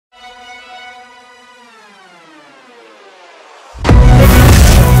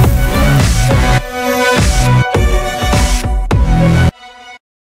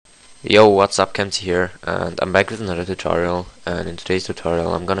Yo, what's up, Kamtzy here, and I'm back with another tutorial. And in today's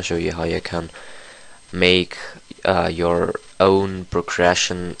tutorial I'm gonna show you how you can make your own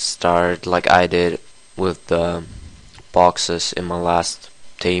progression start like I did with the boxes in my last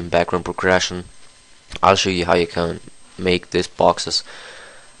team background progression. I'll show you how you can make these boxes,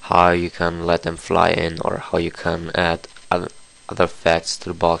 how you can let them fly in, or how you can add other effects to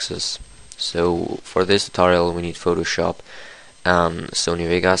the boxes. So for this tutorial we need Photoshop and Sony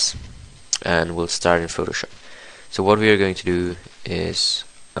Vegas, and we'll start in Photoshop. So what we are going to do is,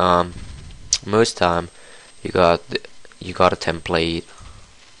 most time you got a template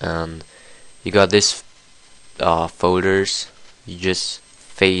and you got this folders. You just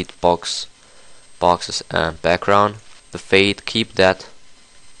fade boxes and background. The fade, keep that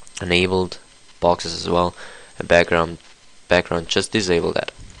enabled, boxes as well, and background just disable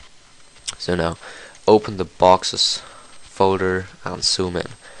that. So now open the boxes folder and zoom in.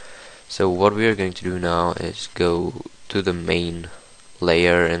 So what we are going to do now is go to the main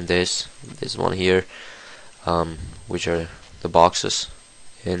layer in this one here, which are the boxes.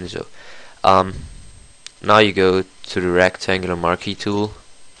 And so now you go to the rectangular marquee tool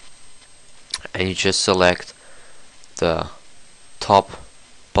and you just select the top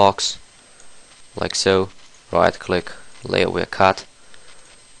box like so. Right click, layer where cut.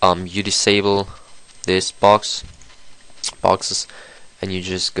 You disable this boxes, and you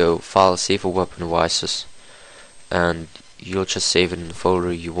just go file, save for weapon devices, and you'll just save it in the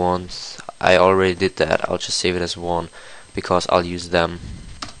folder you want. I already did that. I'll just save it as one because I'll use them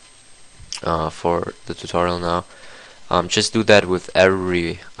for the tutorial now. Just do that with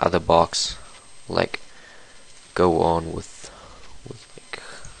every other box. Like go on with like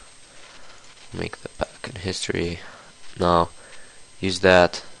make the back in history. Now use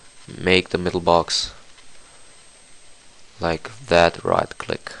that. Make the middle box like that. Right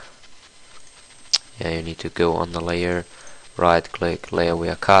click. Yeah, you need to go on the layer, right click, layer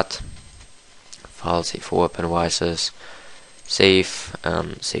where cut, file, save for weapon devices, save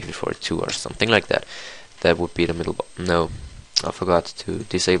it for 2 or something like that. That would be the middle box. No, I forgot to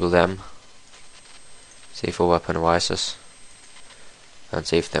disable them. Save for weapon devices and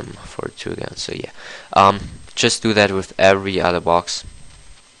save them for 2 again. So yeah, just do that with every other box.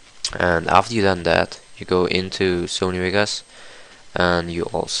 And after you've done that, you go into Sony Vegas, and you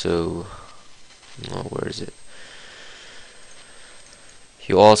also, where is it?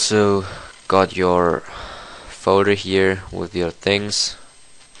 You also got your folder here with your things.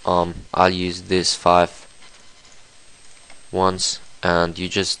 I'll use these 5 ones, and you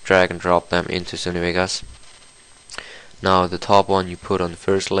just drag and drop them into Sony Vegas. Now the top one you put on the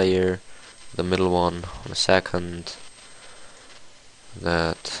first layer, the middle one on the second,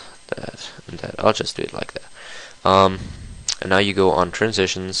 that and that. I'll just do it like that. And now you go on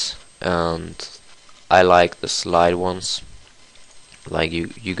transitions, and I like the slide ones. Like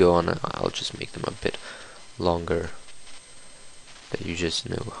you go on, I'll just make them a bit longer, that you just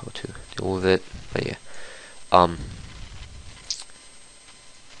know how to deal with it. But yeah,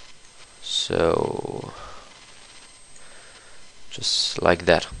 so just like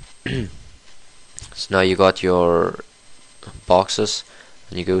that. So now you got your boxes,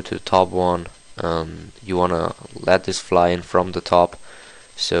 and you go to the top one. You wanna let this fly in from the top,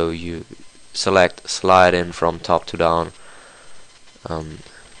 so you select slide in from top to down. You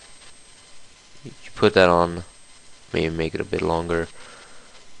put that on, maybe make it a bit longer,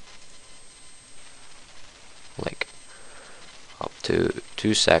 like up to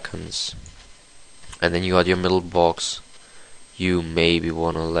 2 seconds. And then you got your middle box. You maybe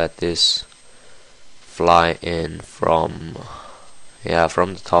wanna let this fly in from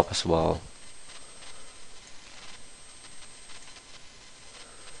the top as well.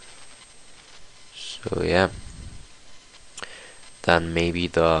 So yeah, then maybe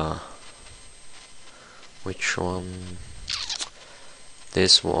which one?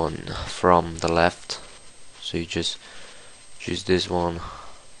 This one from the left. So you just choose this one.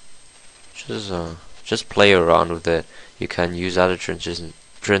 Just play around with it. You can use other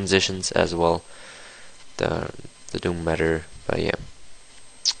transitions as well. They don't matter, but yeah,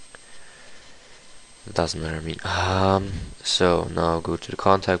 it doesn't matter. I mean, so now go to the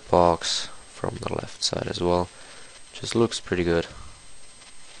contact box from the left side as well. Just looks pretty good.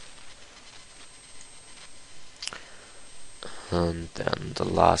 And then the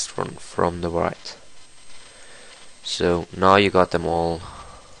last one from the right. So now you got them all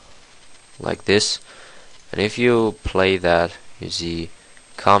like this, and if you play that, you see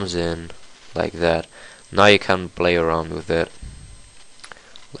comes in like that. Now you can play around with it,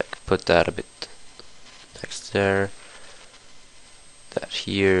 like put that a bit next there, that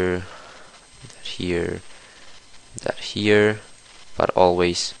here, that here, that here, but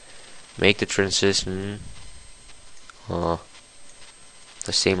always make the transition the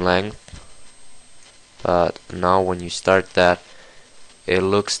same length. But now when you start that, it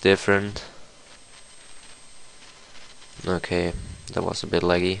looks different. Okay, that was a bit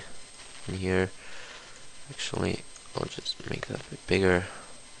laggy in here. Actually, I'll just make that a bit bigger,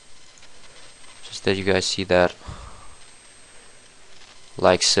 just that you guys see that,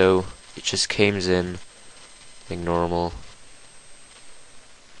 like so. It just comes in like normal,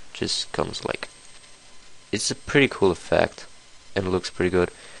 just comes like, it's a pretty cool effect and it looks pretty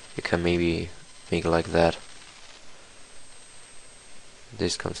good. You can maybe make it like that.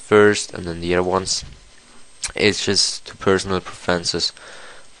 This comes first and then the other ones. It's just to personal preferences,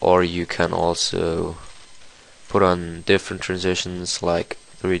 or you can also put on different transitions like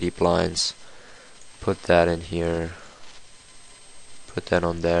 3D blinds. Put that in here, put that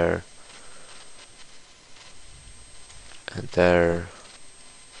on there, and there,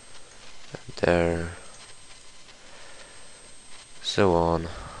 and there, so on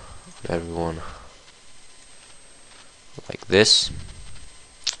everyone, like this.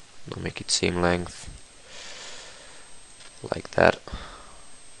 I'll make it same length, like that,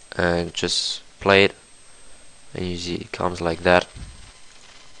 and just play it, and you see it comes like that.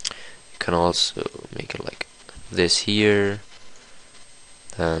 You can also make it like this here,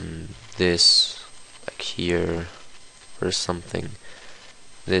 then this like here or something,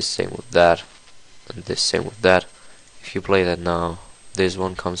 this same with that, and this same with that. If you play that now, this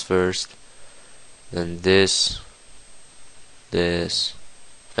one comes first, then this,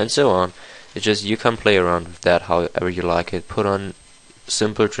 and so on. It's just, you can play around with that however you like it. Put on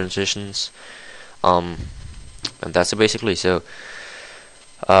simple transitions, and that's it basically. So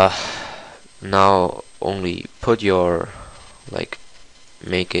now only put your, like,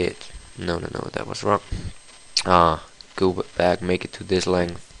 make it, no, that was wrong. Go back, make it to this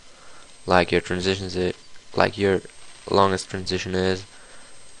length, like your transitions it, like your longest transition is.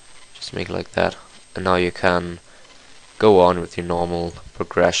 Just make it like that, and now you can go on with your normal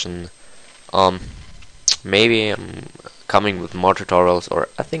progression. Maybe I'm coming with more tutorials, or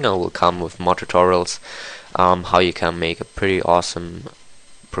I think I will come with more tutorials, how you can make a pretty awesome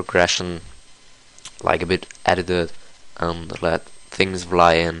progression, like a bit edited, and let things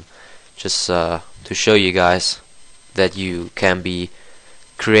fly in, just to show you guys that you can be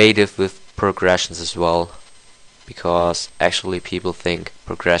creative with progressions as well, because actually people think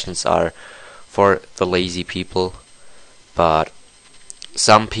progressions are for the lazy people, but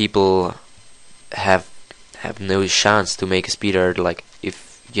some people have no chance to make a speed art. Like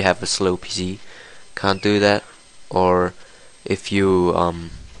if you have a slow PC, can't do that, or if you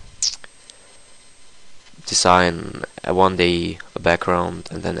design one day a background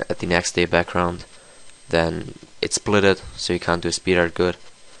and then at the next day a background, then it's splitted, so you can't do a speed art good.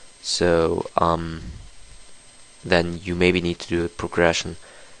 So then you maybe need to do a progression,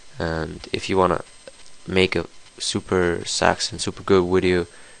 and if you wanna make a super sax and super good video,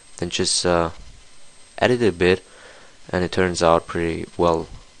 then just edit it a bit, and it turns out pretty well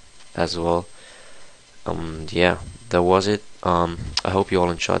as well. Yeah, that was it. I hope you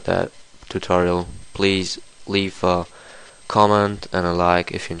all enjoyed that tutorial. Please leave a comment and a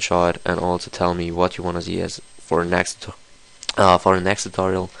like if you enjoyed, and also tell me what you want to see as for the next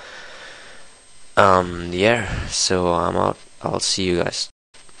tutorial. Yeah, so I'm out. I'll see you guys.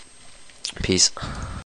 Peace.